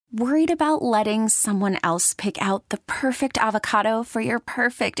Worried about letting someone else pick out the perfect avocado for your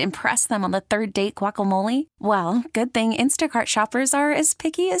perfect impress them on the third date guacamole? Well, good thing Instacart shoppers are as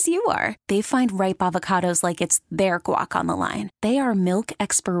picky as you are. They find ripe avocados like it's their guac on the line. They are milk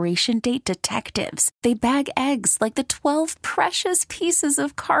expiration date detectives. They bag eggs like the 12 precious pieces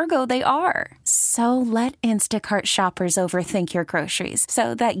of cargo they are. So let Instacart shoppers overthink your groceries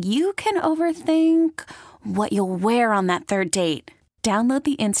so that you can overthink what you'll wear on that third date. Download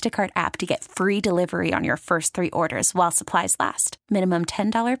the Instacart app to get free delivery on your first 3 orders while supplies last. Minimum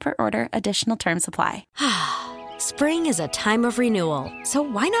 $10 per order. Additional terms apply. Spring is a time of renewal, so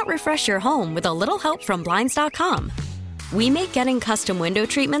why not refresh your home with a little help from Blinds.com? We make getting custom window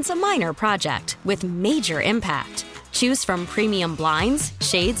treatments a minor project with major impact. Choose from premium blinds,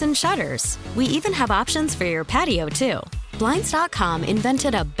 shades, and shutters. We even have options for your patio, too. Blinds.com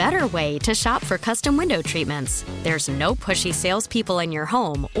invented a better way to shop for custom window treatments. There's no pushy salespeople in your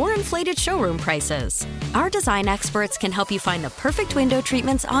home or inflated showroom prices. Our design experts can help you find the perfect window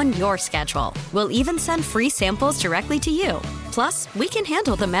treatments on your schedule. We'll even send free samples directly to you. Plus, we can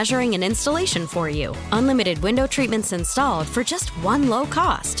handle the measuring and installation for you. Unlimited window treatments installed for just one low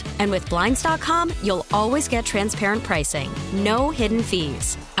cost. And with Blinds.com, you'll always get transparent pricing. No hidden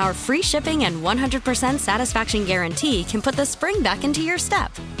fees. Our free shipping and 100% satisfaction guarantee can put the spring back into your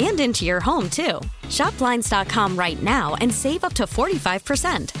step and into your home, too. Shop Blinds.com right now and save up to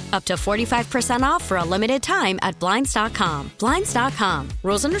 45%. Up to 45% off for a limited time at Blinds.com. Blinds.com.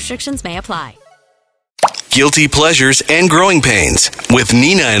 Rules and restrictions may apply. Guilty pleasures and growing pains with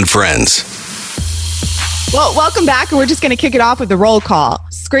Nina and friends. Well, welcome back, and we're just going to kick it off with the roll call.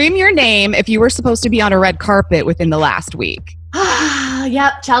 Scream your name if you were supposed to be on a red carpet within the last week.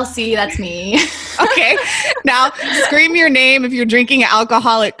 Yep, Chelsea, that's me. Okay. Now, scream your name if you're drinking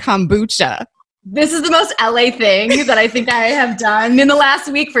alcoholic kombucha. This is the most LA thing that I think I have done in the last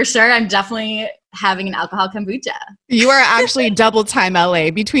week for sure. I'm definitely having an alcohol kombucha. You are actually double time LA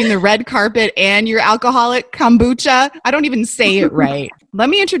between the red carpet and your alcoholic kombucha. I don't even say it right. Let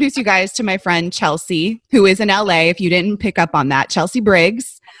me introduce you guys to my friend Chelsea, who is in LA. If you didn't pick up on that, Chelsea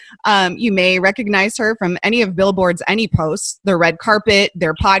Briggs. You may recognize her from any of Billboard's any posts, the red carpet,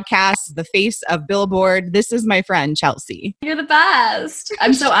 their podcasts, the face of Billboard. This is my friend Chelsea. You're the best.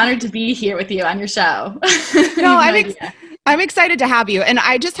 I'm so honored to be here with you on your show. No, I'm excited to have you. And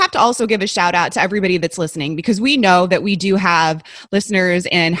I just have to also give a shout out to everybody that's listening, because we know that we do have listeners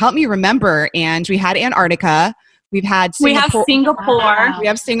in Help Me Remember, and we had Antarctica. We have Singapore. We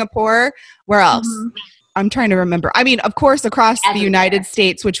have Singapore. Where else? Mm-hmm. I'm trying to remember. I mean, of course, across the United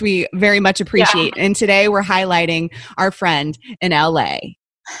States, which we very much appreciate. Yeah. And today we're highlighting our friend in LA.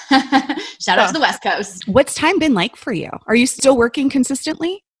 Shout out to the West Coast. What's time been like for you? Are you still working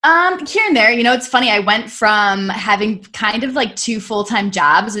consistently? Here and there. You know, it's funny. I went from having kind of like 2 full-time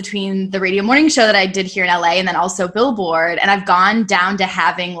jobs between the radio morning show that I did here in LA and then also Billboard. And I've gone down to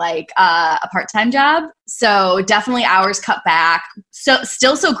having like a part-time job. So definitely hours cut back. So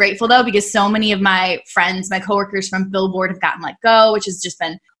still so grateful though, because so many of my friends, my coworkers from Billboard have gotten let go, which has just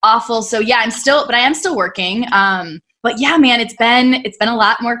been awful. So yeah, I am still working. But yeah, man, it's been a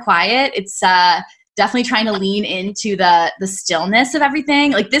lot more quiet. It's, definitely trying to lean into the stillness of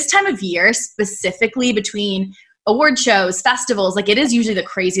everything. Like this time of year, specifically between award shows, festivals, like it is usually the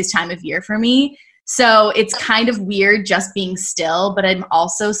craziest time of year for me. So it's kind of weird just being still, but I'm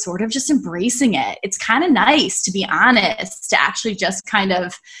also sort of just embracing it. It's kind of nice, to be honest, to actually just kind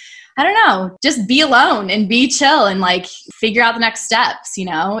of, I don't know, just be alone and be chill and like figure out the next steps, you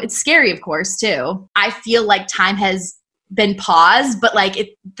know? It's scary, of course, too. I feel like time has been paused, but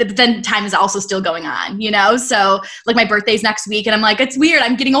like then time is also still going on, you know? So like my birthday's next week and I'm like, it's weird,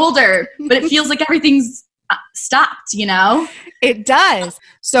 I'm getting older, but it feels like everything's stopped, you know? It does.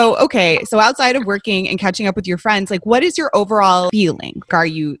 So, okay. So outside of working and catching up with your friends, like what is your overall feeling? Are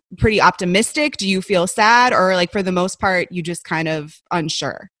you pretty optimistic? Do you feel sad? Or like for the most part, you just kind of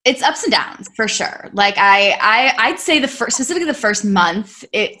unsure? It's ups and downs for sure. Like I'd say specifically the first month,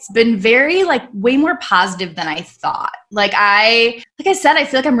 it's been very like way more positive than I thought. Like I said, I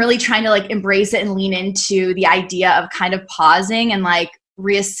feel like I'm really trying to like embrace it and lean into the idea of kind of pausing and like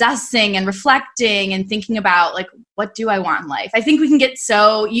reassessing and reflecting and thinking about like, what do I want in life? I think we can get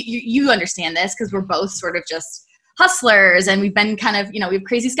so, you understand this because we're both sort of just hustlers and we've been kind of, you know, we have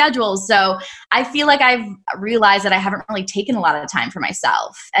crazy schedules. So I feel like I've realized that I haven't really taken a lot of time for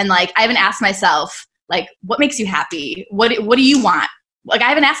myself. And like, I haven't asked myself, like, what makes you happy? What do you want? Like, I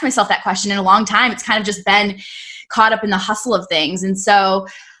haven't asked myself that question in a long time. It's kind of just been caught up in the hustle of things. And so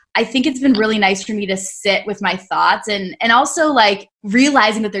I think it's been really nice for me to sit with my thoughts and also like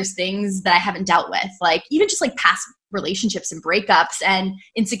realizing that there's things that I haven't dealt with, like even just like past relationships and breakups and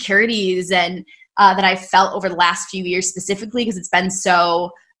insecurities and that I felt over the last few years specifically, because it's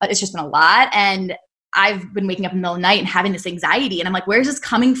just been a lot. And I've been waking up in the middle of the night and having this anxiety. And I'm like, where's this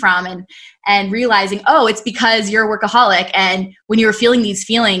coming from? And realizing, oh, it's because you're a workaholic. And when you were feeling these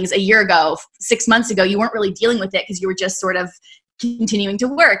feelings a year ago, 6 months ago, you weren't really dealing with it because you were just sort of continuing to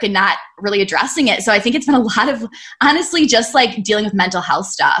work and not really addressing it. So I think it's been a lot of, honestly, just like dealing with mental health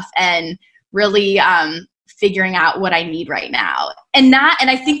stuff and really figuring out what I need right now. And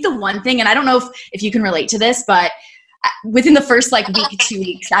I think the one thing, and I don't know if you can relate to this, but within the first like week, 2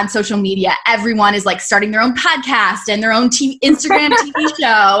 weeks on social media, everyone is like starting their own podcast and their own Instagram TV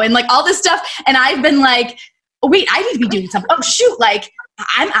show and like all this stuff. And I've been like, oh wait, I need to be doing something. Oh shoot, like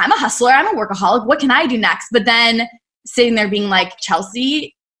I'm a hustler, I'm a workaholic. What can I do next? But then sitting there being like,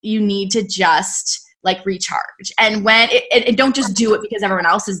 Chelsea, you need to just like recharge. And when and don't just do it because everyone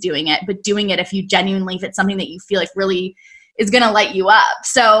else is doing it, but doing it if it's something that you feel like really is going to light you up.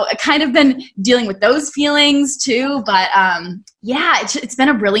 So I kind of been dealing with those feelings too, but it's been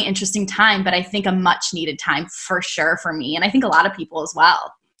a really interesting time, but I think a much needed time for sure for me. And I think a lot of people as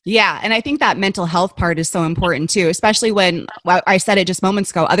well. Yeah. And I think that mental health part is so important too, especially when, well, I said it just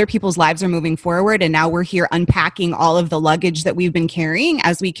moments ago, other people's lives are moving forward. And now we're here unpacking all of the luggage that we've been carrying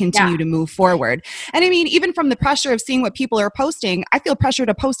as we continue to move forward. And I mean, even from the pressure of seeing what people are posting, I feel pressure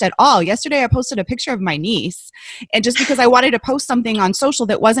to post at all. Yesterday, I posted a picture of my niece, and just because I wanted to post something on social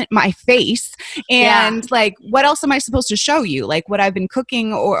that wasn't my face. And like, what else am I supposed to show you? Like what I've been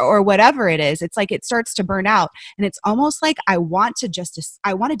cooking or whatever it is. It's like, it starts to burn out. And it's almost like I want to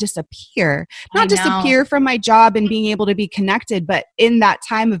disappear, not disappear from my job and being able to be connected, but in that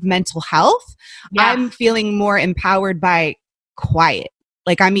time of mental health, I'm feeling more empowered by quiet.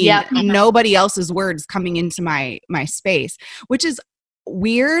 Like, I mean, nobody else's words coming into my space, which is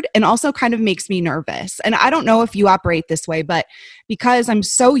weird and also kind of makes me nervous. And I don't know if you operate this way, but because I'm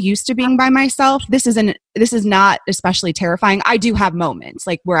so used to being by myself, this is not especially terrifying. I do have moments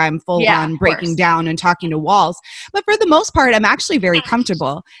like where I'm full on breaking down and talking to walls, but for the most part, I'm actually very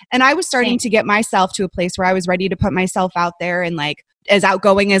comfortable. And I was starting to get myself to a place where I was ready to put myself out there, and like, as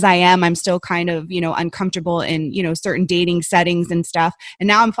outgoing as I am, I'm still kind of, uncomfortable in, certain dating settings and stuff. And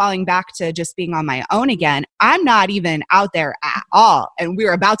now I'm falling back to just being on my own again. I'm not even out there at all. And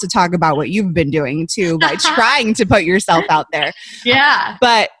we're about to talk about what you've been doing too by trying to put yourself out there. Yeah.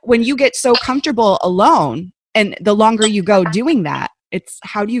 But when you get so comfortable alone, and the longer you go doing that, it's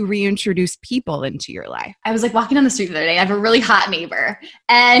how do you reintroduce people into your life? I was like walking down the street the other day. I have a really hot neighbor,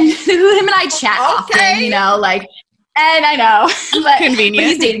 and him and I chat often, and I know, but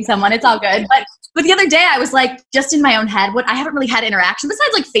he's dating someone. It's all good. But the other day I was like, just in my own head, I haven't really had interaction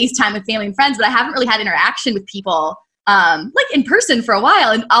besides like FaceTime with family and friends, but I haven't really had interaction with people like in person for a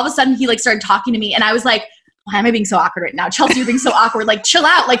while. And all of a sudden he like started talking to me, and I was like, why am I being so awkward right now? Chelsea, you're being so awkward. Like, chill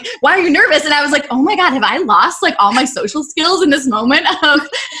out. Like, why are you nervous? And I was like, oh my God, have I lost like all my social skills in this moment?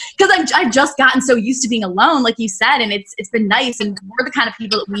 Because I've just gotten so used to being alone, like you said, and it's been nice. And we're the kind of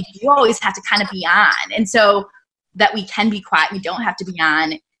people that we do always have to kind of be on. And so that we can be quiet, we don't have to be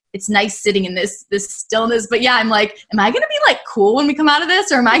on. It's nice sitting in this stillness. But yeah, I'm like, am I going to be like cool when we come out of this?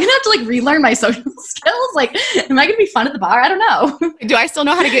 Or am I going to have to like relearn my social skills? Like, am I going to be fun at the bar? I don't know. Do I still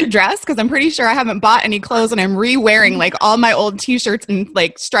know how to get dressed? Because I'm pretty sure I haven't bought any clothes, and I'm re-wearing like all my old t-shirts and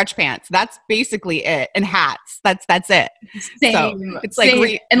like stretch pants. That's basically it. And hats. That's it. Same. So it's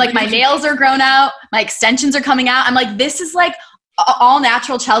like, and like my nails are grown out. My extensions are coming out. I'm like, this is like all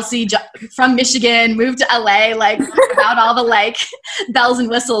natural Chelsea from Michigan, moved to LA, like without all the like bells and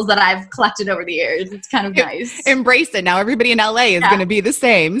whistles that I've collected over the years. It's kind of nice. Embrace it. Now everybody in LA is going to be the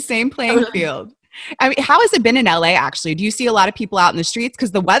same playing field. I mean, how has it been in LA actually? Do you see a lot of people out in the streets?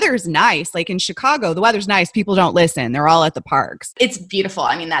 Because the weather's nice. Like in Chicago, the weather's nice. People don't listen. They're all at the parks. It's beautiful.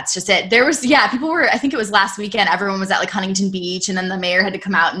 I mean, that's just it. There was, people were, I think it was last weekend, everyone was at like Huntington Beach, and then the mayor had to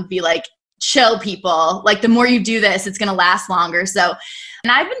come out and be like, chill people, like the more you do this, it's going to last longer. So,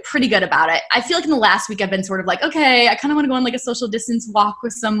 and I've been pretty good about it. I feel like in the last week I've been sort of like, okay, I kind of want to go on like a social distance walk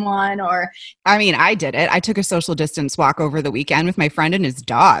with someone, or. I mean, I did it. I took a social distance walk over the weekend with my friend and his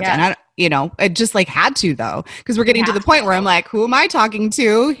dog. Yeah. And it just like had to though, because we're getting to the point where I'm like, who am I talking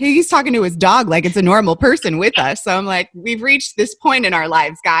to? He's talking to his dog like it's a normal person with us. So I'm like, we've reached this point in our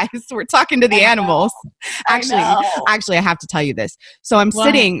lives, guys. We're talking to the animals. Actually, I have to tell you this. So I'm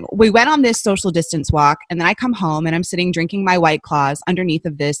sitting, we went on this social distance walk, and then I come home and I'm sitting drinking my White Claws underneath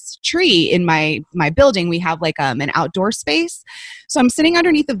of this tree in my building. We have like an outdoor space. So I'm sitting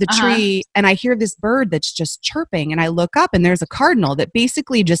underneath of the tree, and I hear this bird that's just chirping, and I look up, and there's a cardinal that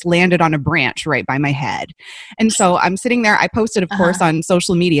basically just landed landed on a branch right by my head. And so I'm sitting there. I posted, of course, on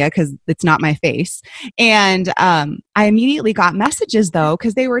social media because it's not my face. And I immediately got messages, though,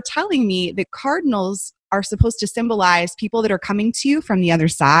 because they were telling me that cardinals are supposed to symbolize people that are coming to you from the other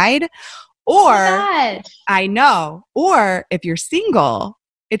side. Or, I know, or if you're single,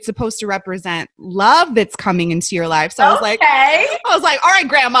 it's supposed to represent love that's coming into your life. So I was like, all right,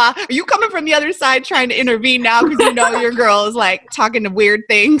 Grandma, are you coming from the other side trying to intervene now? Because you know your girl is like talking to weird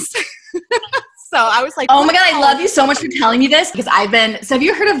things. So I was like, oh my God, I love you so much for telling me this because so have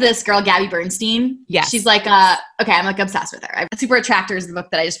you heard of this girl, Gabby Bernstein? Yes. She's like, I'm like obsessed with her. Super Attractor is the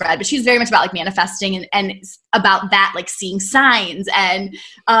book that I just read, but she's very much about like manifesting and about that, like seeing signs. And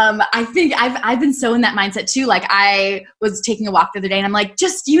I think I've been so in that mindset too. Like I was taking a walk the other day and I'm like,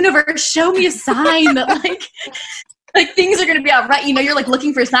 just universe, show me a sign that like things are going to be all right. You know, you're like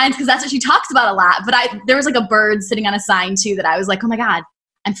looking for signs because that's what she talks about a lot. But there was like a bird sitting on a sign too that I was like, oh my God,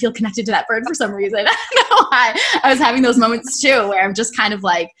 I feel connected to that bird for some reason. I don't know why. I was having those moments too, where I'm just kind of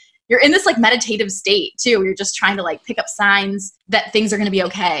like, you're in this like meditative state too. Where you're just trying to like pick up signs that things are going to be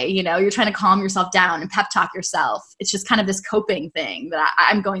okay. You know, you're trying to calm yourself down and pep talk yourself. It's just kind of this coping thing that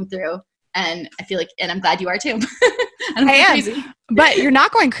I'm going through. And I feel like, and I'm glad you are too. I am crazy. But you're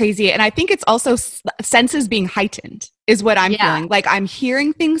not going crazy. And I think it's also senses being heightened is what I'm feeling. Like I'm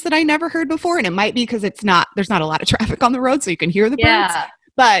hearing things that I never heard before. And it might be because there's not a lot of traffic on the road. So you can hear the birds.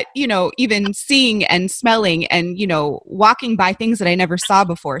 But, you know, even seeing and smelling and, you know, walking by things that I never saw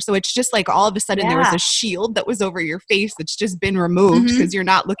before. So it's just like all of a sudden there was a shield that was over your face that's just been removed because you're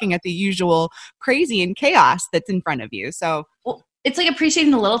not looking at the usual crazy and chaos that's in front of you. So it's like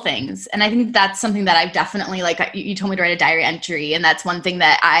appreciating the little things. And I think that's something that I've definitely, like you told me to write a diary entry. And that's one thing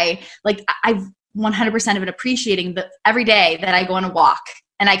that I've 100% have been appreciating every day that I go on a walk.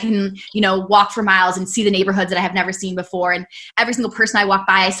 And I can, you know, walk for miles and see the neighborhoods that I have never seen before. And every single person I walk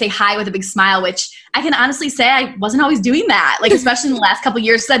by, I say hi with a big smile, which I can honestly say I wasn't always doing that. Like, especially in the last couple of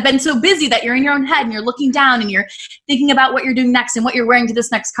years, because I've been so busy that you're in your own head and you're looking down and you're thinking about what you're doing next and what you're wearing to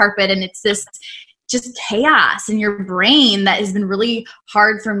this next carpet. And it's this just chaos in your brain that has been really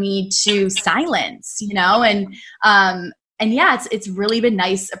hard for me to silence, you know? And yeah, it's really been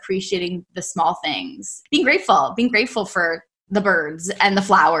nice appreciating the small things, being grateful for the birds and the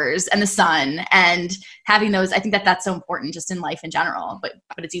flowers and the sun and having those. I think that's so important just in life in general, but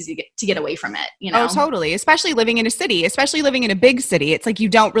it's easy to get away from it, you know? Oh, totally. Especially living in a city, especially living in a big city. It's like you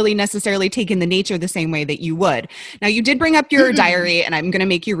don't really necessarily take in the nature the same way that you would. Now you did bring up your diary and I'm going to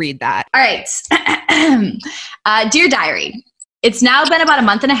make you read that. All right. Dear Diary, it's now been about a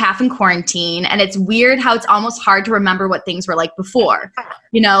month and a half in quarantine, and it's weird how it's almost hard to remember what things were like before.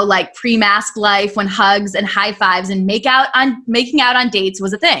 You know, like pre-mask life when hugs and high fives and making out on dates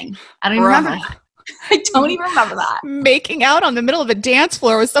was a thing. I don't even remember that. I don't even remember that. Making out on the middle of a dance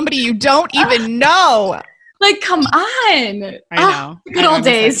floor with somebody you don't even know. Like, come on. I know. Good old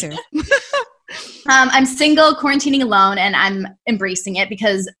days. I'm single, quarantining alone, and I'm embracing it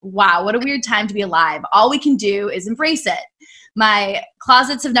because, wow, what a weird time to be alive. All we can do is embrace it. My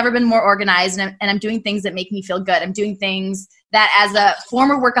closets have never been more organized, and I'm doing things that make me feel good. I'm doing things that as a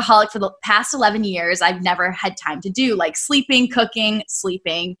former workaholic for the past 11 years, I've never had time to do, like sleeping, cooking,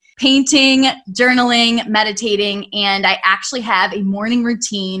 painting, journaling, meditating, and I actually have a morning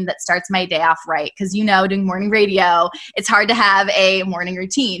routine that starts my day off right. Because, you know, doing morning radio, it's hard to have a morning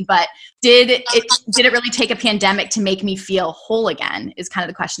routine, but did it really take a pandemic to make me feel whole again is kind of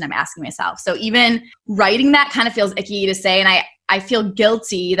the question I'm asking myself. So even writing that kind of feels icky to say, and I feel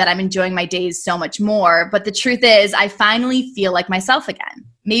guilty that I'm enjoying my days so much more. But the truth is, I finally feel like myself again.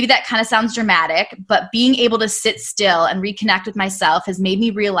 Maybe that kind of sounds dramatic, but being able to sit still and reconnect with myself has made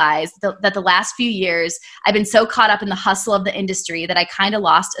me realize that the last few years, I've been so caught up in the hustle of the industry that I kind of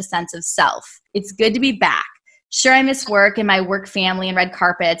lost a sense of self. It's good to be back. Sure, I miss work and my work family and red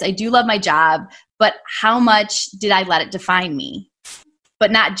carpets. I do love my job, but how much did I let it define me?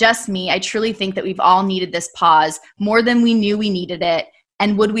 But not just me. I truly think that we've all needed this pause more than we knew we needed it.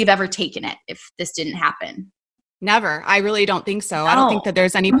 And would we have ever taken it if this didn't happen? Never. I really don't think so. No. I don't think that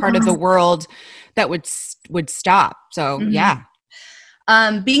there's any part of the world that would stop. So yeah.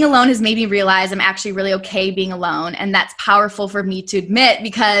 Being alone has made me realize I'm actually really okay being alone. And that's powerful for me to admit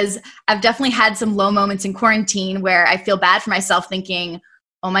because I've definitely had some low moments in quarantine where I feel bad for myself thinking,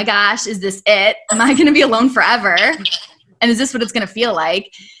 oh my gosh, is this it? Am I going to be alone forever? And is this what it's going to feel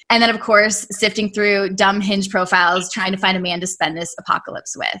like? And then, of course, sifting through dumb Hinge profiles, trying to find a man to spend this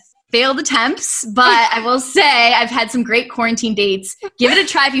apocalypse with. Failed attempts, but I will say I've had some great quarantine dates. Give it a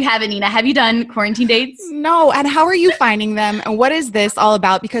try if you haven't, Nina. Have you done quarantine dates? No. And how are you finding them? And what is this all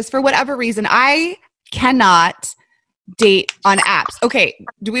about? Because for whatever reason, I cannot date on apps. Okay,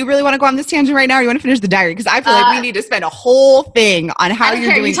 do we really want to go on this tangent right now, or you want to finish the diary? Because I feel like we need to spend a whole thing on how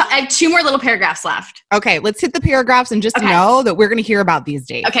you're doing. I have 2 more little paragraphs left. Okay, let's hit the paragraphs and just know that we're going to hear about these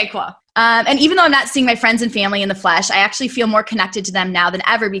dates. Okay, cool. And even though I'm not seeing my friends and family in the flesh, I actually feel more connected to them now than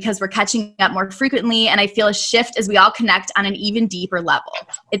ever because we're catching up more frequently, and I feel a shift as we all connect on an even deeper level.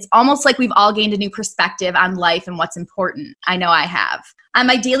 It's almost like we've all gained a new perspective on life and what's important. I know I have. On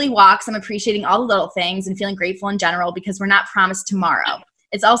my daily walks, I'm appreciating all the little things and feeling grateful in general because we're not promised tomorrow.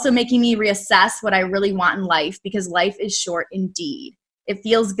 It's also making me reassess what I really want in life because life is short indeed. It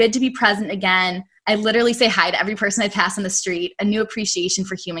feels good to be present again. I literally say hi to every person I pass on the street, a new appreciation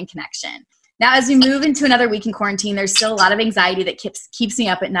for human connection. Now, as we move into another week in quarantine, there's still a lot of anxiety that keeps me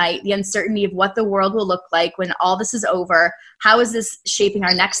up at night, the uncertainty of what the world will look like when all this is over. How is this shaping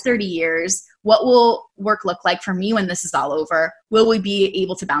our next 30 years? What will work look like for me when this is all over? Will we be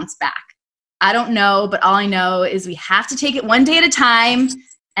able to bounce back? I don't know, but all I know is we have to take it one day at a time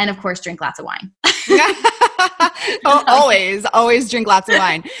and, of course, drink lots of wine. always drink lots of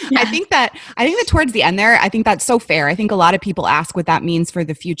wine. Yeah. I think that towards the end there, I think that's so fair. I think a lot of people ask what that means for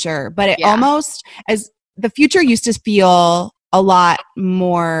the future, but it almost, as the future used to feel a lot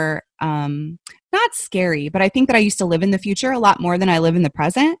more, not scary, but I think that I used to live in the future a lot more than I live in the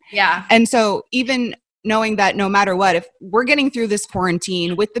present. Yeah. And so even knowing that no matter what, if we're getting through this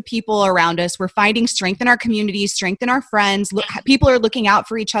quarantine with the people around us, we're finding strength in our communities, strength in our friends, people are looking out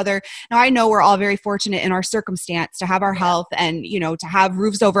for each other. Now, I know we're all very fortunate in our circumstance to have our health and, to have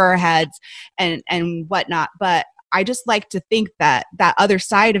roofs over our heads and whatnot. But I just like to think that that other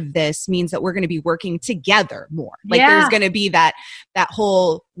side of this means that we're going to be working together more. Like there's going to be that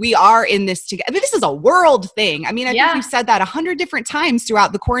whole, we are in this together. I mean, this is a world thing. I mean, I think we've said that 100 different times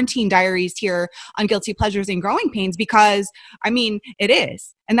throughout the quarantine diaries here on Guilty Pleasures and Growing Pains, because I mean, it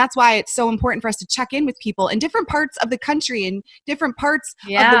is. And that's why it's so important for us to check in with people in different parts of the country and different parts of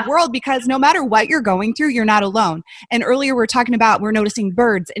the world, because no matter what you're going through, you're not alone. And earlier we're talking about, we're noticing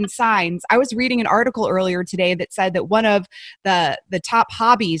birds and signs. I was reading an article earlier today that said that one of the top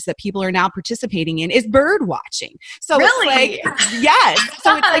hobbies that people are now participating in is bird watching. So really? It's like, yes.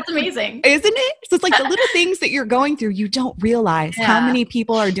 So it's like, that's amazing. Isn't it? So it's like the little things that you're going through, you don't realize how many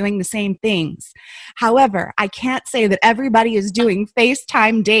people are doing the same things. However, I can't say that everybody is doing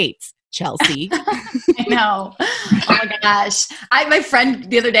FaceTime dates, Chelsea. I know. Oh my gosh. My friend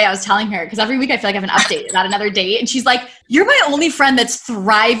the other day, I was telling her, because every week I feel like I have an update about another date. And she's like, you're my only friend that's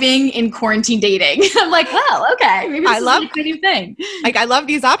thriving in quarantine dating. I'm like, well, okay. Maybe this is like a new thing. Like, I love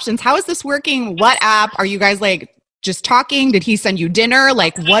these options. How is this working? What app? Are you guys like just talking? Did he send you dinner?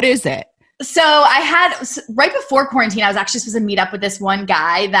 Like, what is it? So right before quarantine, I was actually supposed to meet up with this one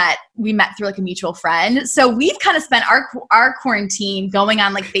guy that we met through like a mutual friend. So we've kind of spent our quarantine going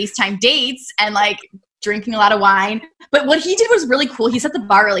on like FaceTime dates and like drinking a lot of wine. But what he did was really cool. He set the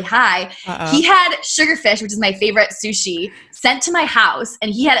bar really high. He had sugarfish, which is my favorite sushi, sent to my house,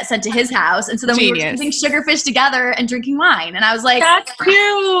 and he had it sent to his house. And so then we were eating sugarfish together and drinking wine. And I was like, that's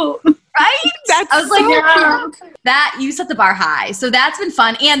cute. Right? I was like, cute. That you set the bar high. So that's been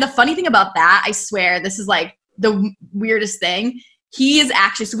fun. And the funny thing about that, I swear, this is like the weirdest thing. He is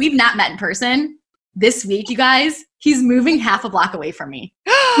actually, so we've not met in person this week, you guys. He's moving half a block away from me.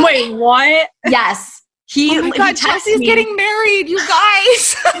 Wait, what? Yes. Oh my God, Chelsea's getting married, you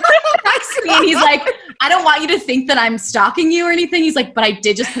guys. And he's like, I don't want you to think that I'm stalking you or anything. He's like, but I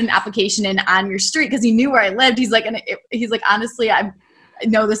did just put an application in on your street because he knew where I lived. He's like, honestly, I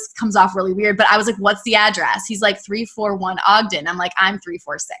know this comes off really weird, but I was like, what's the address? He's like 341 Ogden. I'm like, I'm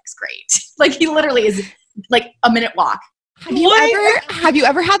 346. Great. Like, he literally is like a minute walk. Have you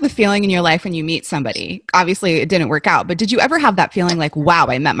ever had the feeling in your life when you meet somebody? Obviously it didn't work out, but did you ever have that feeling like, wow,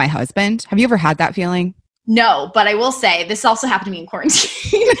 I met my husband? Have you ever had that feeling? No, but I will say this also happened to me in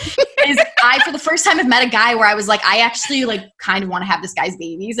quarantine. For the first time, have met a guy where I was like, I actually like kind of want to have this guy's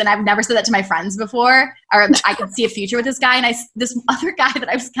babies. And I've never said that to my friends before, or I could see a future with this guy. And this other guy that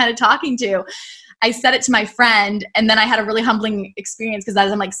I was kind of talking to, I said it to my friend. And then I had a really humbling experience because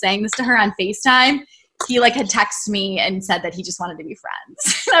as I'm like saying this to her on FaceTime, he like had texted me and said that he just wanted to be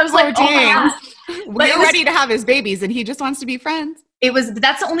friends. And I was like, dang. We're ready to have his babies and he just wants to be friends.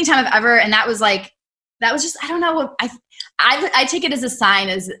 That's the only time I've ever, and that was just, I don't know. I take it as a sign,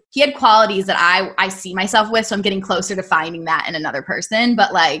 as he had qualities that I see myself with. So I'm getting closer to finding that in another person.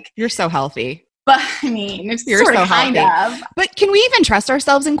 But like, you're so healthy. But I mean, it's You're sort so of kind healthy. of. But can we even trust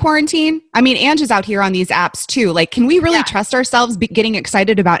ourselves in quarantine? I mean, Ange is out here on these apps too. Like, can we really trust ourselves getting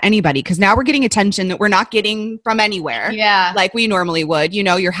excited about anybody? Because now we're getting attention that we're not getting from anywhere. Yeah. Like we normally would. You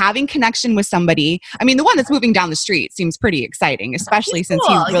know, you're having connection with somebody. I mean, the one that's moving down the street seems pretty exciting, especially since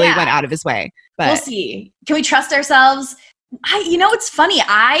he really went out of his way. But we'll see. Can we trust ourselves? It's funny.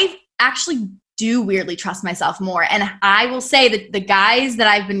 I actually do weirdly trust myself more. And I will say that the guys that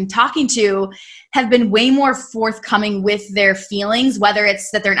I've been talking to have been way more forthcoming with their feelings, whether it's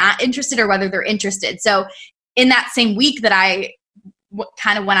that they're not interested or whether they're interested. So in that same week that I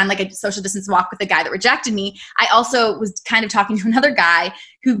kind of went on like a social distance walk with the guy that rejected me, I also was kind of talking to another guy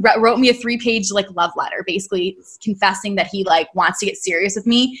who wrote me a 3-page like love letter, basically confessing that he like wants to get serious with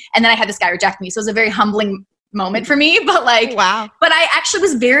me. And then I had this guy reject me. So it was a very humbling moment for me, but like, wow. But I actually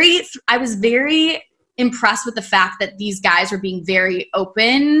was very impressed with the fact that these guys were being very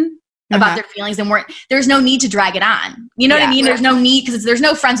open about their feelings and there's no need to drag it on. You know what I mean? There's no need, because there's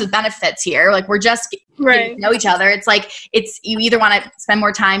no friends with benefits here. Like we're just getting to know each other. It's like, you either want to spend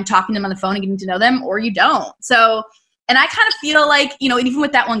more time talking to them on the phone and getting to know them, or you don't. So, and I kind of feel like, even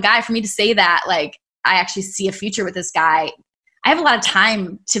with that one guy, for me to say that, like, I actually see a future with this guy. I have a lot of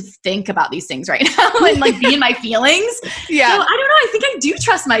time to think about these things right now and like be in my feelings. Yeah. So I don't know. I think I do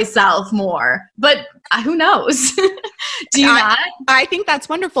trust myself more, but who knows? Do you not? I think that's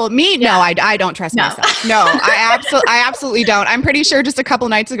wonderful. Me, no, I don't trust myself. No, I absolutely don't. I'm pretty sure just a couple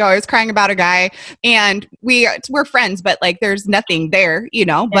nights ago I was crying about a guy, and we're friends, but like there's nothing there,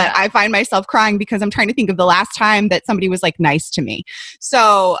 but I find myself crying because I'm trying to think of the last time that somebody was like nice to me.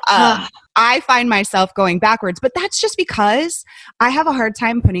 So, I find myself going backwards, but that's just because I have a hard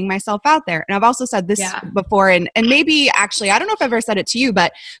time putting myself out there. And I've also said this before, and maybe actually, I don't know if I've ever said it to you,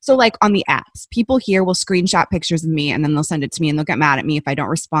 but so like on the apps, people here will screenshot pictures of me and then they'll send it to me and they'll get mad at me if I don't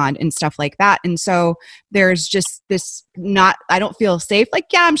respond and stuff like that. And so there's just this I don't feel safe. Like,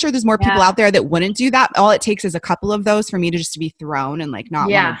 I'm sure there's more people out there that wouldn't do that. All it takes is a couple of those for me to just be thrown and like not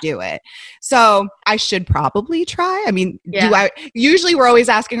want to do it. So I should probably try. I mean, usually we're always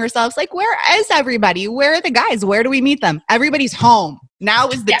asking ourselves like, where is everybody? Where are the guys? Where do we meet them? Everybody's home. Now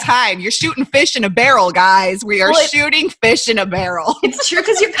is the time. You're shooting fish in a barrel, guys. We are shooting fish in a barrel. It's true,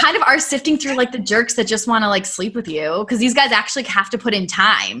 because you kind of are sifting through like the jerks that just want to like sleep with you, because these guys actually have to put in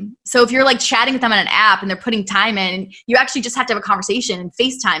time. So if you're like chatting with them on an app and they're putting time in, you actually just have to have a conversation and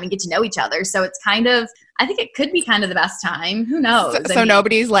FaceTime and get to know each other. So it's kind of, I think it could be kind of the best time. Who knows? So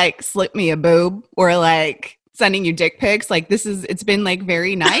nobody's like slip me a boob or like sending you dick pics. Like it's been like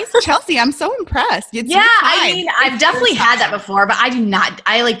very nice. Chelsea, I'm so impressed. I mean, I've definitely had that before, but I do not,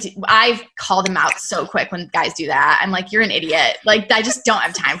 I've called them out so quick when guys do that. I'm like, you're an idiot. Like, I just don't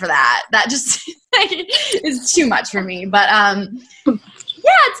have time for that. That just is too much for me. But,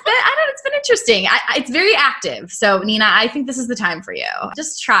 it's been interesting. It's very active. So Nina, I think this is the time for you.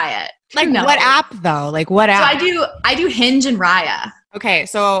 Just try it. Like what app though? Like what app? So I do Hinge and Raya. Okay,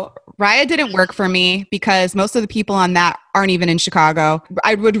 so Raya didn't work for me because most of the people on that aren't even in Chicago.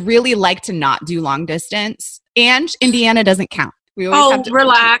 I would really like to not do long distance, and Indiana doesn't count. We always have to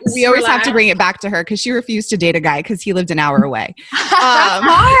relax. We always have to bring it back to her because she refused to date a guy because he lived an hour away.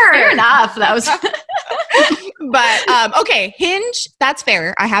 Fair enough. That was. But okay, Hinge. That's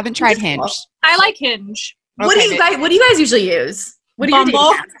fair. I haven't tried Hinge. I like Hinge. Okay. What do you guys usually use? What do you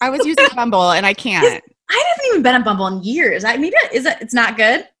Bumble? I was using Bumble and I can't. I haven't even been on Bumble in years. It's not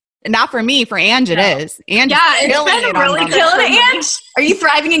good. Not for me. For Ange, it is. Ange, it's been really killing it. Ange, are you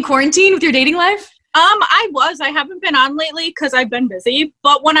thriving in quarantine with your dating life? I haven't been on lately because I've been busy.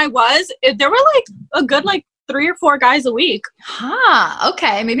 But when I was, there were like a good 3 or 4 guys a week.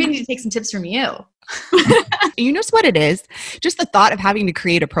 Okay. Maybe I need to take some tips from you. You know what it is? Just the thought of having to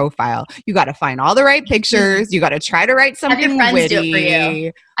create a profile. You got to find all the right pictures. You got to try to write something have your friends witty. Do it for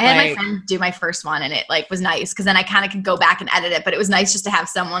you. I had my friend do my first one, and it was nice because then I kind of could go back and edit it. But it was nice just to have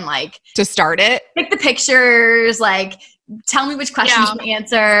someone to start it. Pick the pictures, tell me which questions to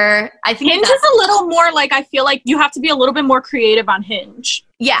answer. I think Hinge is a little more I feel like you have to be a little bit more creative on Hinge.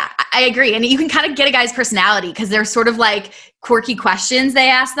 Yeah, I agree. And you can kind of get a guy's personality because they're sort of quirky questions they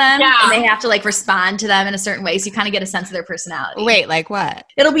ask them. Yeah. And they have to respond to them in a certain way. So you kind of get a sense of their personality. Wait, what?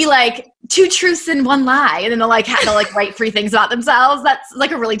 It'll be 2 truths and 1 lie. And then they'll write 3 things about themselves. That's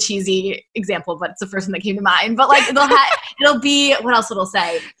a really cheesy example, but it's the first one that came to mind. But it'll be, what else will it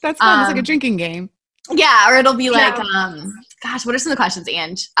say? That's fun. It's like a drinking game. Yeah, or it'll be gosh, what are some of the questions,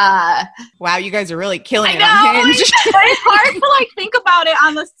 Ange? Wow, you guys are really killing it on Hinge. It's hard to think about it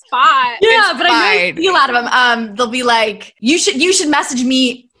on the spot. Yeah, but I know a lot of them. They'll be you should message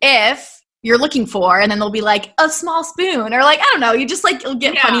me if you're looking for, and then they'll be like a small spoon, or like, I don't know, you just like, you'll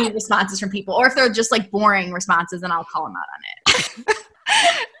get funny responses from people, or if they're just like boring responses, then I'll call them out on it.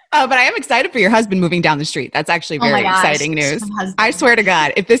 But I am excited for your husband moving down the street. That's actually very exciting news. I swear to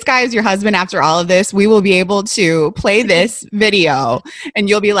God, if this guy is your husband after all of this, we will be able to play this video and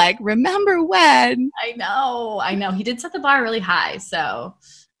you'll be like, remember when? I know. He did set the bar really high. So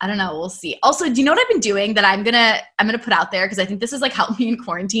I don't know. We'll see. Also, do you know what I've been doing that I'm gonna put out there? Because I think this has like helped me in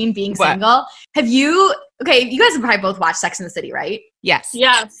quarantine being single. You guys have probably both watched Sex and the City, right? Yes.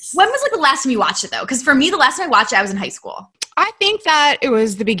 When was like the last time you watched it though? Because for me, the last time I watched it, I was in high school. I think that it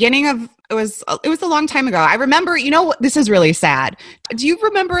was the beginning of, it was a long time ago. I remember, this is really sad. Do you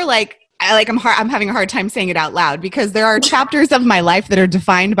remember I'm having a hard time saying it out loud because there are chapters of my life that are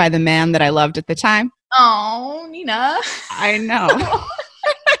defined by the man that I loved at the time. Oh, Nina. I know.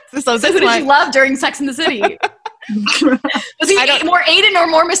 So who did you love during Sex and the City? Was he more Aiden or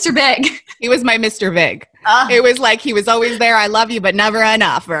more Mr. Big? He was my Mr. Big. It was like he was always there. I love you, but never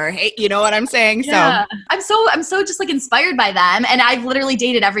enough. Or hey, you know what I'm saying? Yeah. So I'm so just like inspired by them, and I've literally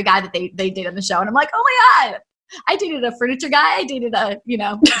dated every guy that they did on the show, and I'm like, oh my God, I dated a furniture guy. I dated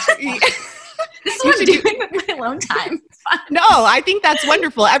This is what I'm doing with my alone time. No, I think that's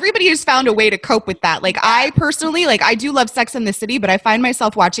wonderful. Everybody has found a way to cope with that. Like I personally, I do love Sex and the City, but I find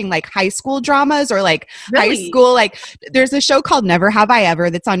myself watching like high school dramas or high school. Like there's a show called Never Have I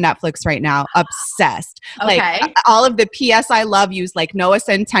Ever that's on Netflix right now. Obsessed. Like all of the P.S. I love yous, like Noah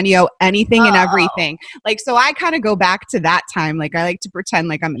Centineo, anything and everything. So I kind of go back to that time. Like I like to pretend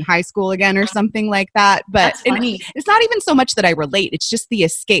like I'm in high school again or something like that. But it's not even so much that I relate. It's just the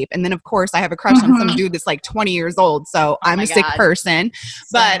escape. And then of course I have a crush on some dude that's like 20 years old. So I'm a sick person.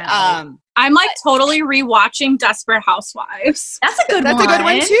 But I'm like totally rewatching Desperate Housewives. That's a good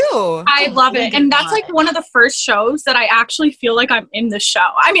one too. I love it. And that's like one of the first shows that I actually feel like I'm in the show.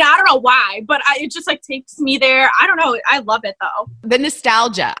 I mean, I don't know why, but it just like takes me there. I don't know. I love it though. The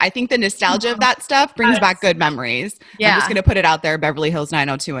nostalgia. I think the nostalgia of that stuff brings back good memories. Yeah. I'm just going to put it out there, Beverly Hills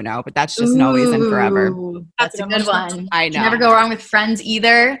 90210, but that's just always and forever. That's a good one. I know. You never go wrong with Friends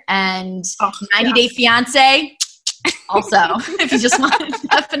either. And 90 Day Fiance. Also, if you just want a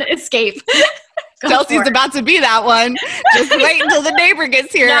definite escape. Chelsea's about to be that one. Just wait until the neighbor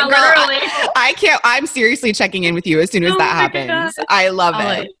gets here. Yeah, literally. I can't. I'm seriously checking in with you as soon as that happens. God. I love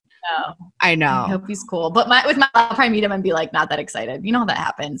it. I know. I hope he's cool. But I'll probably meet him and be like, not that excited. You know how that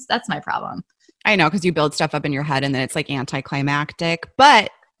happens. That's my problem. I know, because you build stuff up in your head and then it's like anticlimactic.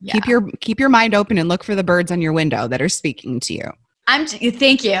 But keep your mind open and look for the birds on your window that are speaking to you.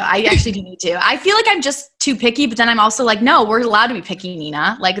 Thank you. I actually do need to. I feel like I'm just too picky, but then I'm also like, no, we're allowed to be picky,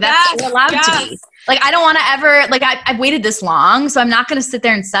 Nina. Like we're allowed to be. Like I don't want to ever, like I've waited this long, so I'm not going to sit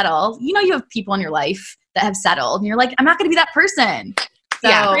there and settle. You have people in your life that have settled and you're like, I'm not going to be that person. So,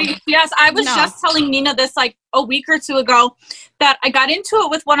 yes, I was just telling Nina this like a week or two ago that I got into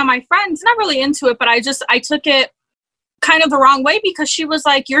it with one of my friends. Not really into it, but I took it kind of the wrong way because she was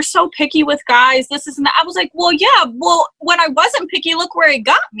like, you're so picky with guys, this isn't that. I was like, well, when I wasn't picky, look where it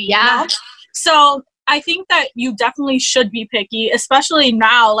got me. Yeah. So I think that you definitely should be picky, especially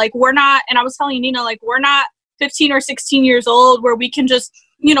now. Like we're not, and I was telling Nina, like we're not 15 or 16 years old where we can just,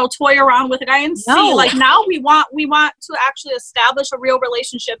 toy around with a guy and see. Like now we want to actually establish a real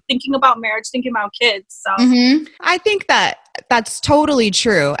relationship, thinking about marriage, thinking about kids. So I think that's totally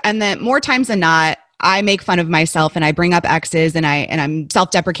true. And that more times than not, I make fun of myself and I bring up exes and I'm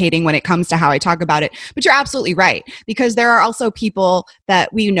self-deprecating when it comes to how I talk about it. But you're absolutely right, because there are also people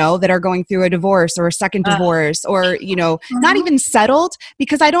that we know that are going through a divorce or a second divorce or, not even settled,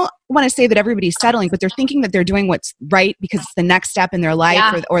 because I don't want to say that everybody's settling, but they're thinking that they're doing what's right because it's the next step in their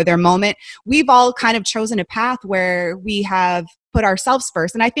life or their moment. We've all kind of chosen a path where we have put ourselves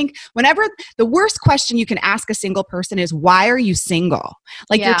first. And I think whenever the worst question you can ask a single person is, why are you single?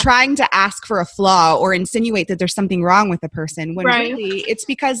 Like you're trying to ask for a flaw or insinuate that there's something wrong with the person when really it's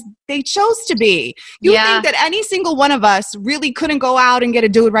because they chose to be. You think that any single one of us really couldn't go out and get a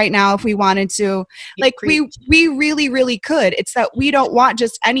dude right now if we wanted to. Like we really, really could. It's that we don't want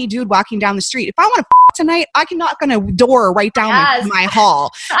just any dude walking down the street. If I want to tonight, I can knock on a door right down my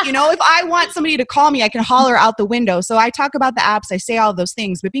hall. If I want somebody to call me, I can holler out the window. So I talk about the apps, I say all those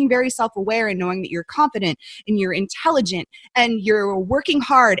things, but being very self-aware and knowing that you're confident and you're intelligent and you're working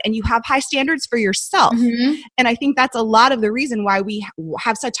hard and you have high standards for yourself. And I think that's a lot of the reason why we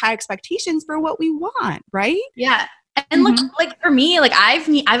have such high expectations for what we want, right? Yeah. And look, like for me, like I've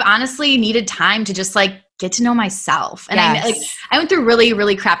honestly needed time to just like get to know myself. And I went through really,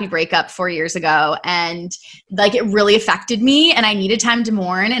 really crappy breakup 4 years ago, and like it really affected me, and I needed time to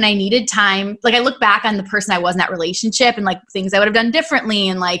mourn, and I needed time. Like I look back on the person I was in that relationship and like things I would have done differently.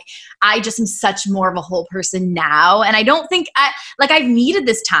 And like, I just am such more of a whole person now. And I don't think I've needed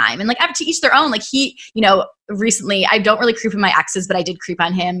this time, and like up to each their own. Like he, you know, recently I don't really creep on my exes, but I did creep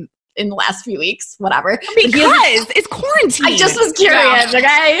on him in the last few weeks, whatever. Because it's quarantine. I just was curious,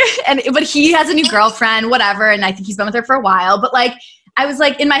 okay? But he has a new girlfriend, whatever, and I think he's been with her for a while. But like, I was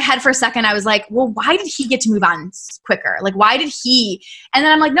like, in my head for a second, I was like, well, why did he get to move on quicker? Like, why did he? And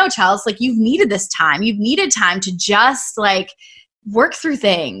then I'm like, no, Chels, like you've needed this time. You've needed time to just like work through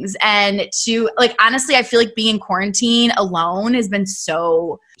things, and to like, honestly, I feel like being in quarantine alone has been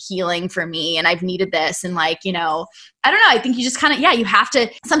so healing for me, and I've needed this. And like, you know, I don't know, I think you just kind of, you have to,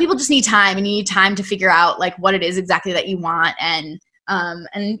 some people just need time, and you need time to figure out like what it is exactly that you want. And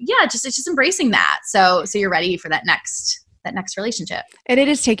it's just embracing that. So you're ready for that next relationship. And it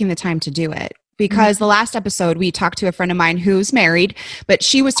is taking the time to do it. Because the last episode, we talked to a friend of mine who's married, but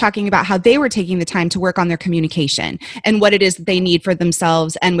she was talking about how they were taking the time to work on their communication and what it is that they need for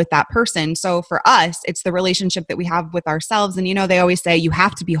themselves and with that person. So for us, it's the relationship that we have with ourselves. And, you know, they always say you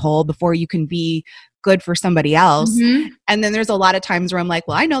have to be whole before you can be good for somebody else. Mm-hmm. And then there's a lot of times where I'm like,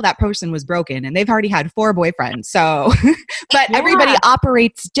 well, I know that person was broken and they've already had 4 boyfriends. So, but everybody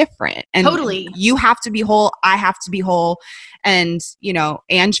operates different. And totally, you have to be whole. I have to be whole. And, you know,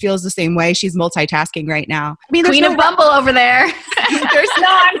 Ange feels the same way. She's multitasking right now. I mean, there's Queen of Bumble over there.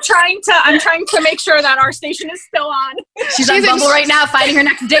 I'm trying to make sure that our station is still on. She's on Bumble right now, finding her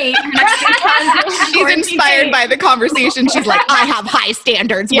next date. She's inspired by the conversation. She's like, I have high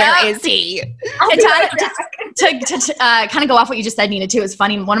standards. Yep. Where is he? To kind of go off what you just said, Nina, too, it's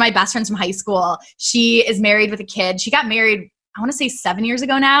funny. One of my best friends from high school, she is married with a kid. She got married, I want to say 7 years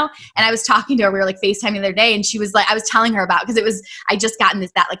ago now. And I was talking to her, we were like FaceTiming the other day, and she was like, I was telling her about, because I just gotten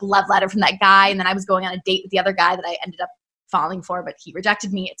that like love letter from that guy. And then I was going on a date with the other guy that I ended up falling for, but he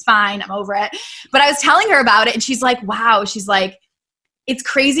rejected me. It's fine. I'm over it. But I was telling her about it, and she's like, wow. She's like, it's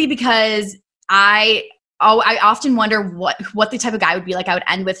crazy because I often wonder what the type of guy would be like I would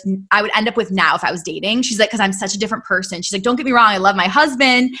end up with now if I was dating. She's like, because I'm such a different person. She's like, don't get me wrong, I love my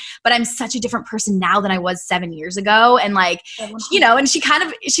husband, but I'm such a different person now than I was 7 years ago. And like, you know, and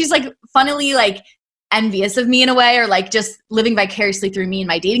she's like funnily like envious of me in a way, or like just living vicariously through me and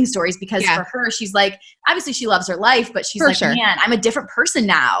my dating stories, because for her, she's like, obviously she loves her life, but she's man, I'm a different person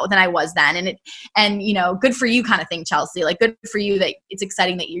now than I was then. And you know, good for you kind of thing, Chelsea. Like, good for you that it's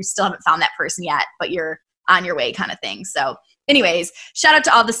exciting that you still haven't found that person yet, but you're on your way kind of thing. So anyways, shout out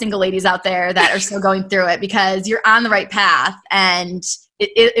to all the single ladies out there that are still going through it, because you're on the right path, and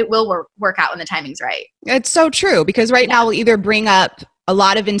it will work out when the timing's right. It's so true, because right now we'll either bring up a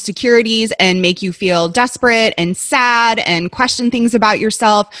lot of insecurities and make you feel desperate and sad and question things about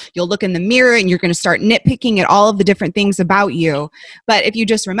yourself. You'll look in the mirror and you're going to start nitpicking at all of the different things about you. But if you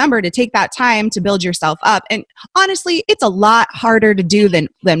just remember to take that time to build yourself up, and honestly, it's a lot harder to do than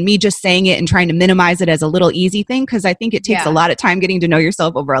me just saying it and trying to minimize it as a little easy thing, because I think it takes a lot of time getting to know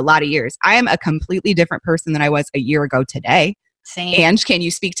yourself over a lot of years. I am a completely different person than I was a year ago today. Same. Ange, can you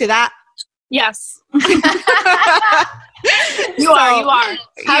speak to that? Yes. You are.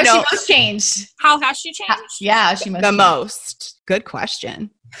 How has she most changed? How has she changed? She most the most. Good question.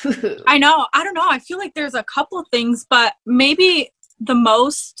 I know. I don't know. I feel like there's a couple of things, but maybe the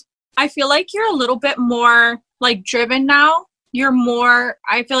most, I feel like you're a little bit more like driven now. You're more,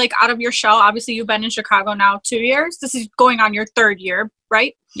 I feel like, out of your shell. Obviously, you've been in Chicago now 2 years. This is going on your 3rd year,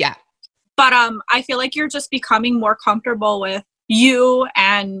 right? Yeah. But I feel like you're just becoming more comfortable with you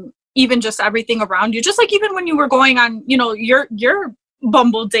and even just everything around you. Just like even when you were going on, you know, your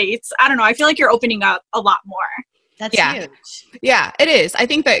Bumble dates, I don't know, I feel like you're opening up a lot more. That's huge. Yeah, it is. I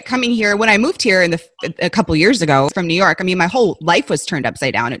think that coming here, when I moved here a couple years ago from New York, I mean, my whole life was turned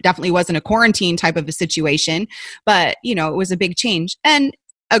upside down. It definitely wasn't a quarantine type of a situation, but you know, it was a big change. And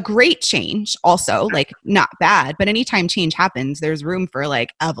a great change also, like not bad, but anytime change happens, there's room for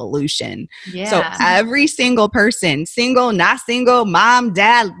like evolution. Yeah. So every single person, single, not single, mom,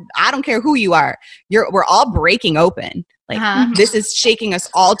 dad, I don't care who you are, we're all breaking open. Like this is shaking us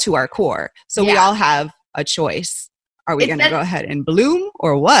all to our core. So we all have a choice. Are we going to go ahead and bloom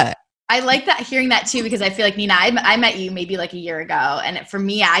or what? I like that, hearing that too, because I feel like, Nina, I met you maybe like a year ago. And for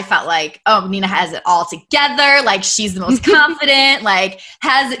me, I felt like, oh, Nina has it all together. Like she's the most confident, like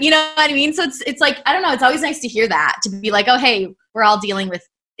has, you know what I mean? So it's like, I don't know. It's always nice to hear that, to be like, oh, hey, we're all dealing with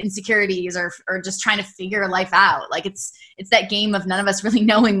insecurities or just trying to figure life out. Like it's that game of none of us really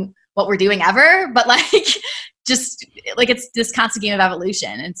knowing what we're doing ever, but like, just like, it's this constant game of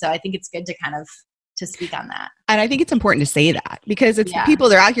evolution. And so I think it's good to kind of to speak on that. And I think it's important to say that because it's the people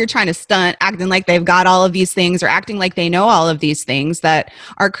that are out here trying to stunt, acting like they've got all of these things or acting like they know all of these things that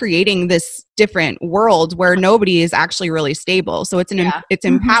are creating this different world where nobody is actually really stable. So it's it's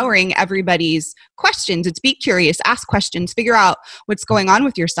empowering everybody's questions. It's be curious, ask questions, figure out what's going on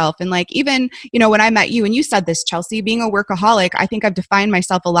with yourself. And like, even, you know, when I met you and you said this, Chelsea, being a workaholic, I think I've defined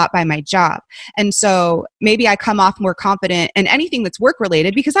myself a lot by my job. And so maybe I come off more confident in anything that's work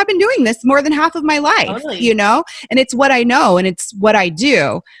related because I've been doing this more than half of my life, you know, and it's what I know and it's what I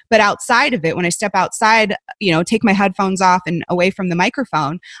do. But outside of it, when I step outside, you know, take my headphones off and away from the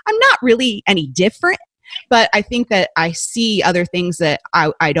microphone, I'm not really any different, but I think that I see other things that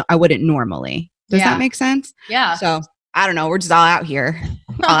I wouldn't normally. Does that make sense? Yeah. So I don't know. We're just all out here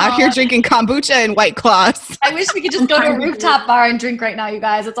drinking kombucha and White Claws. I wish we could just go to a rooftop bar and drink right now, you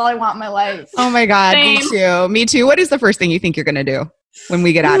guys. That's all I want in my life. Oh my God. Same. Me too. Me too. What is the first thing you think you're going to do when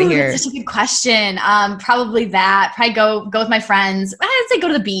we get out of here? That's such a good question. Probably that. Probably go with my friends. I'd say go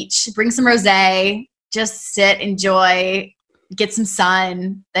to the beach, bring some rosé, just sit, enjoy, get some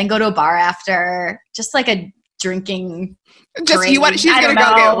sun, then go to a bar after. Just like a drinking. She's going to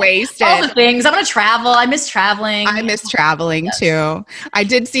go get wasted. All the things. I'm going to travel. I miss traveling. I miss traveling too. I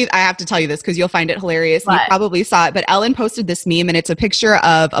have to tell you this because you'll find it hilarious. You probably saw it, but Ellen posted this meme and it's a picture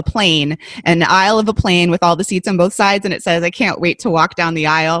of a plane, an aisle of a plane with all the seats on both sides. And it says, "I can't wait to walk down the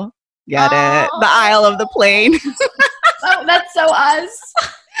aisle." Get it? The aisle of the plane. Oh, that's so us.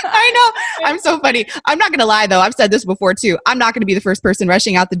 I know. I'm so funny. I'm not going to lie, though. I've said this before, too. I'm not going to be the first person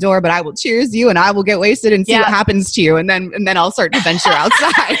rushing out the door, but I will cheers you and I will get wasted and see what happens to you. And then I'll start to venture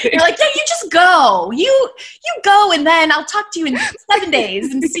outside. You're like, yeah, you just go. You go, and then I'll talk to you in 7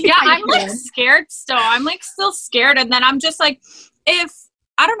 days and see. Yeah, I'm like scared still. I'm like still scared. And then I'm just like, I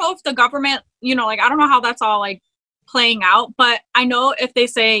don't know if the government, you know, like, I don't know how that's all like playing out, but I know if they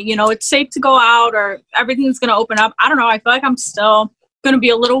say, you know, it's safe to go out or everything's going to open up, I don't know. I feel like I'm still going to be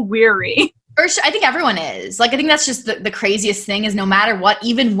a little weary. For sure. I think everyone is. Like, I think that's just the craziest thing is no matter what,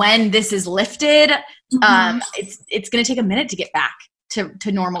 even when this is lifted, it's going to take a minute to get back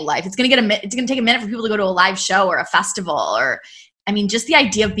to normal life. It's going to take a minute for people to go to a live show or a festival or, I mean, just the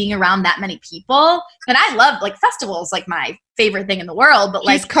idea of being around that many people. And I love, like, festivals, like my favorite thing in the world. But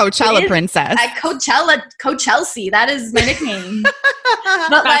like, Coachella princess. Coachelsea. That is my nickname.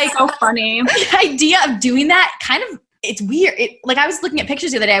 But that's like, so funny. The idea of doing that kind of, it's weird. Like, I was looking at pictures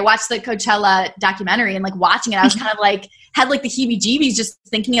the other day. I watched the Coachella documentary and like watching it, I was kind of like, had like the heebie-jeebies just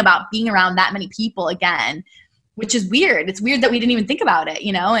thinking about being around that many people again, which is weird. It's weird that we didn't even think about it,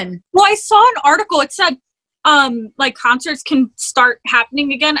 you know? And well, I saw an article. It said, like concerts can start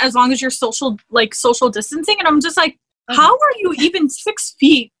happening again as long as you're social distancing. And I'm just like, how are you even 6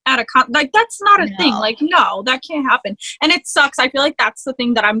 feet at a like, that's not a thing. Like, no, that can't happen. And it sucks. I feel like that's the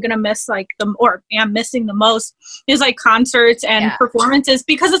thing that I'm going to miss, like, am missing the most is like concerts and performances,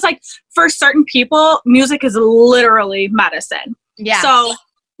 because it's like for certain people, music is literally medicine. Yeah. So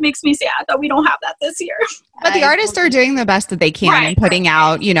makes me sad that we don't have that this year. But the artists are doing the best that they can and putting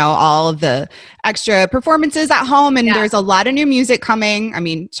out, you know, all of the extra performances at home. And there's a lot of new music coming. I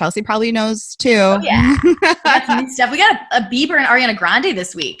mean, Chelsea probably knows too. Oh, yeah. That's new stuff. We got a Bieber and Ariana Grande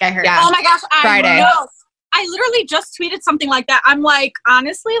this week, I heard. Yeah. Oh my gosh. Friday. Know. I literally just tweeted something like that. I'm like,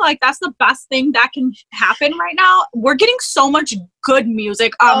 honestly, like that's the best thing that can happen right now. We're getting so much good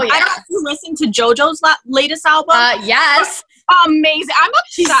music. I don't know if you listened to JoJo's latest album. Yes. Amazing. I'm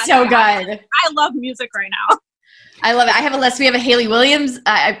obsessed. She's so good. I love music right now. I love it. I have a list. We have a Hayley Williams.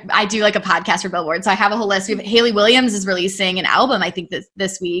 I do like a podcast for Billboard. So I have a whole list. We have Hayley Williams is releasing an album, I think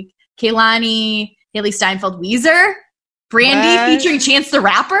this week. Kehlani, Haley Steinfeld, Weezer, Brandy featuring Chance the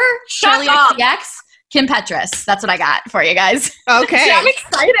Rapper, Charlie XCX, Kim Petras. That's what I got for you guys. Okay. I'm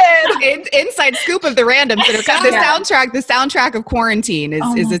excited. Inside scoop of the randoms. The soundtrack of quarantine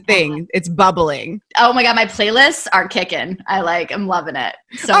is a thing. It's bubbling. Oh my God. My playlists are kicking. I'm loving it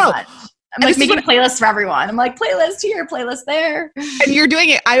so much. I'm like making playlists for everyone. I'm like, playlist here, playlist there. And you're doing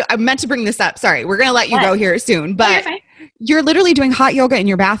it. I meant to bring this up. Sorry. We're going to let you go here soon, but you're literally doing hot yoga in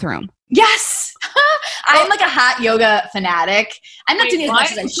your bathroom. Yes. I'm like a hot yoga fanatic. I'm not doing as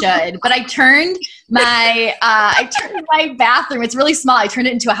much as I should, but I turned my bathroom. It's really small. I turned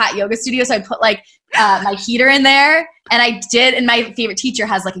it into a hot yoga studio. So I put like my heater in there, and and my favorite teacher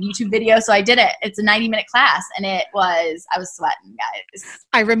has like a YouTube video. So I did it. It's a 90-minute class, and I was sweating, guys.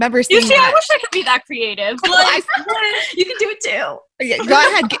 I remember seeing that. I wish I could be that creative. You can do it too. Yeah, go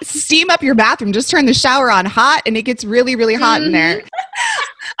ahead, steam up your bathroom. Just turn the shower on hot, and it gets really, really hot in there.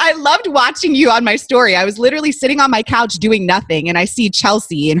 I loved watching you on my story. I was literally sitting on my couch doing nothing, and I see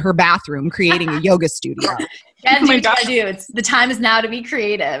Chelsea in her bathroom creating a yoga studio. Gotta do what you gotta do. The time is now to be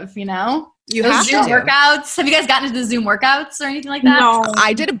creative, you know? You Those have Zoom to. workouts. Have you guys gotten into the Zoom workouts or anything like that? No.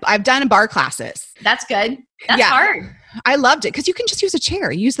 I've done bar classes. That's good. That's Yeah. hard. I loved it because you can just use a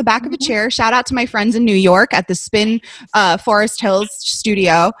chair. Use the back of a chair. Shout out to my friends in New York at the Spin Forest Hills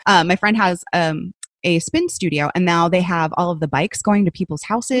studio. My friend has a spin studio, and now they have all of the bikes going to people's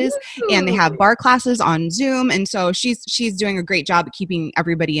houses, and they have bar classes on Zoom. And so she's doing a great job at keeping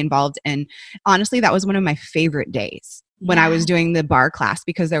everybody involved. And honestly, that was one of my favorite days when I was doing the bar class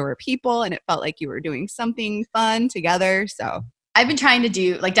because there were people and it felt like you were doing something fun together. So I've been trying to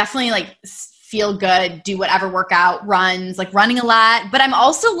do definitely feel good, do whatever workout, runs, running a lot. But I'm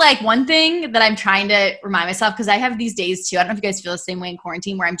also one thing that I'm trying to remind myself, because I have these days too. I don't know if you guys feel the same way in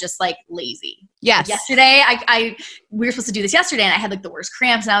quarantine where I'm just lazy. yes. Yesterday, we were supposed to do this yesterday and I had the worst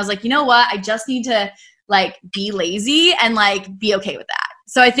cramps and I was like, you know what? I just need to be lazy and be okay with that.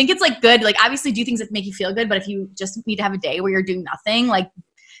 So I think it's good. Obviously do things that make you feel good, but if you just need to have a day where you're doing nothing,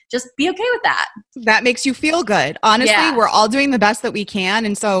 just be okay with that. That makes you feel good. Honestly, we're all doing the best that we can.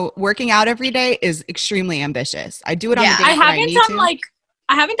 And so working out every day is extremely ambitious. I do it on the days I that I haven't need done to.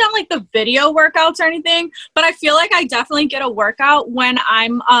 I haven't done the video workouts or anything, but I feel like I definitely get a workout when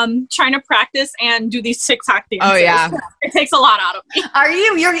I'm trying to practice and do these TikTok dances. Oh, yeah. It takes a lot out of me. Are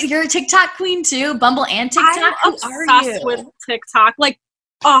you? You're a TikTok queen too? Bumble and TikTok? I'm obsessed with TikTok.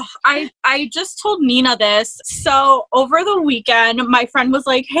 I just told Nina this. So over the weekend, my friend was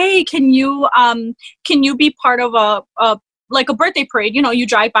like, "Hey, can you be part of a birthday parade? You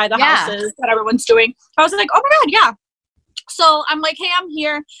drive by the houses that everyone's doing." I was like, "Oh my God, yeah." So I'm like, "Hey, I'm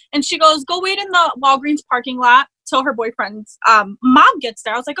here," and she goes, "Go wait in the Walgreens parking lot till her boyfriend's mom gets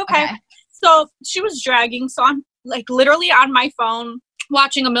there." I was like, "Okay." So she was dragging. So I'm literally on my phone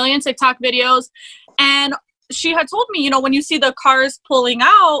watching a million TikTok videos, and she had told me, when you see the cars pulling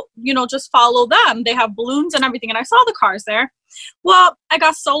out, just follow them. They have balloons and everything. And I saw the cars there. Well, I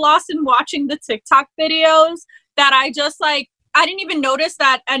got so lost in watching the TikTok videos that I just I didn't even notice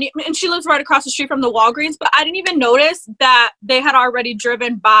that and she lives right across the street from the Walgreens, but I didn't even notice that they had already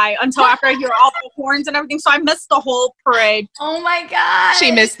driven by until after I hear all the horns and everything. So I missed the whole parade. Oh my God.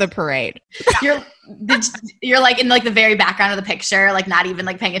 She missed the parade. You're in the very background of the picture, not even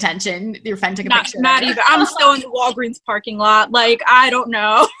paying attention. Your friend took a picture. Not even. I'm still in the Walgreens parking lot. I don't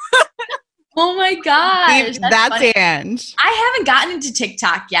know. Oh my gosh. That's Ange. I haven't gotten into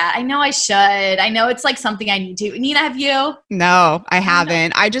TikTok yet. I know I should. I know it's something I need to. Nina, have you? No, I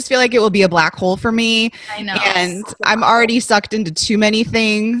haven't. I just feel like it will be a black hole for me. I know. And I'm already sucked into too many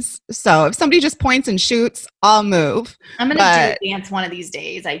things. So if somebody just points and shoots, I'll move. I'm going to do a dance one of these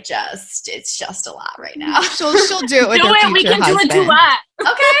days. It's just a lot right now. She'll do it with do her it. future We can husband. do a duet.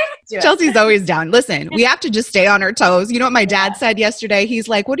 Okay. Chelsea's always down. Listen, we have to just stay on our toes. You know what my dad said yesterday? He's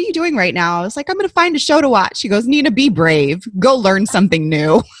like, "What are you doing right now?" I was like, "I'm going to find a show to watch." He goes, "Nina, be brave. Go learn something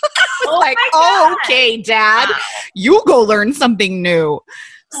new." Okay, Dad, you go learn something new.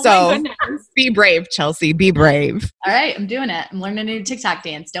 So be brave, Chelsea. Be brave. All right, I'm doing it. I'm learning a new TikTok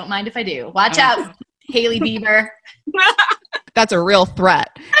dance. Don't mind if I do. Watch out, Hailey Bieber. That's a real threat.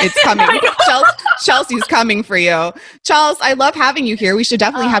 It's coming. Chelsea's coming for you. Charles, I love having you here. We should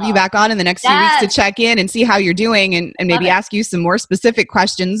definitely have you back on in the next few weeks to check in and see how you're doing and maybe ask you some more specific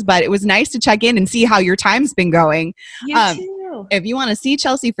questions. But it was nice to check in and see how your time's been going. You too. If you want to see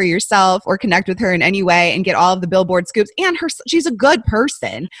Chelsea for yourself or connect with her in any way and get all of the Billboard scoops and she's a good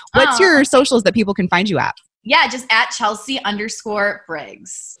person. What's your socials that people can find you at? Yeah, just at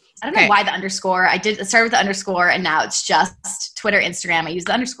Chelsea_Briggs. I don't know why the underscore. I started with the underscore and now it's just Twitter, Instagram. I use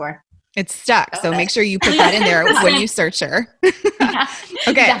the underscore. It's stuck. So make sure you put that in there when you search her. Yeah,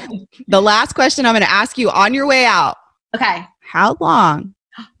 okay. Exactly. The last question I'm going to ask you on your way out. Okay. How long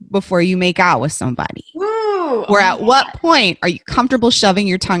before you make out with somebody? Ooh, or at what point are you comfortable shoving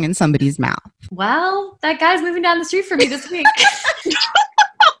your tongue in somebody's mouth? Well, that guy's moving down the street for me this week.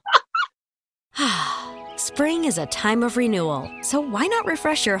 Spring is a time of renewal, so why not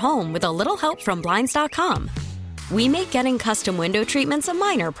refresh your home with a little help from Blinds.com? We make getting custom window treatments a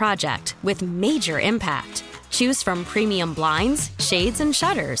minor project with major impact. Choose from premium blinds, shades, and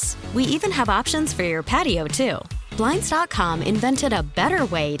shutters. We even have options for your patio, too. Blinds.com invented a better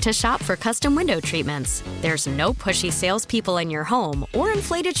way to shop for custom window treatments. There's no pushy salespeople in your home or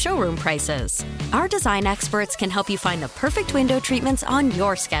inflated showroom prices. Our design experts can help you find the perfect window treatments on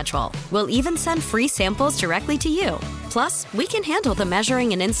your schedule. We'll even send free samples directly to you. Plus, we can handle the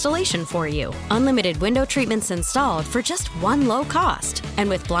measuring and installation for you. Unlimited window treatments installed for just one low cost. And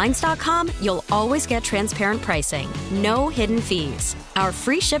with Blinds.com, you'll always get transparent pricing. No hidden fees. Our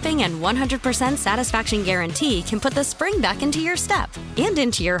free shipping and 100% satisfaction guarantee can put the spring back into your step and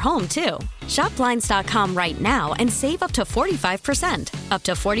into your home, too. Shop Blinds.com right now and save up to 45%. Up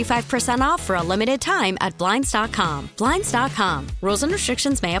to 45% off for a limited time at Blinds.com. Blinds.com. Rules and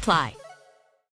restrictions may apply.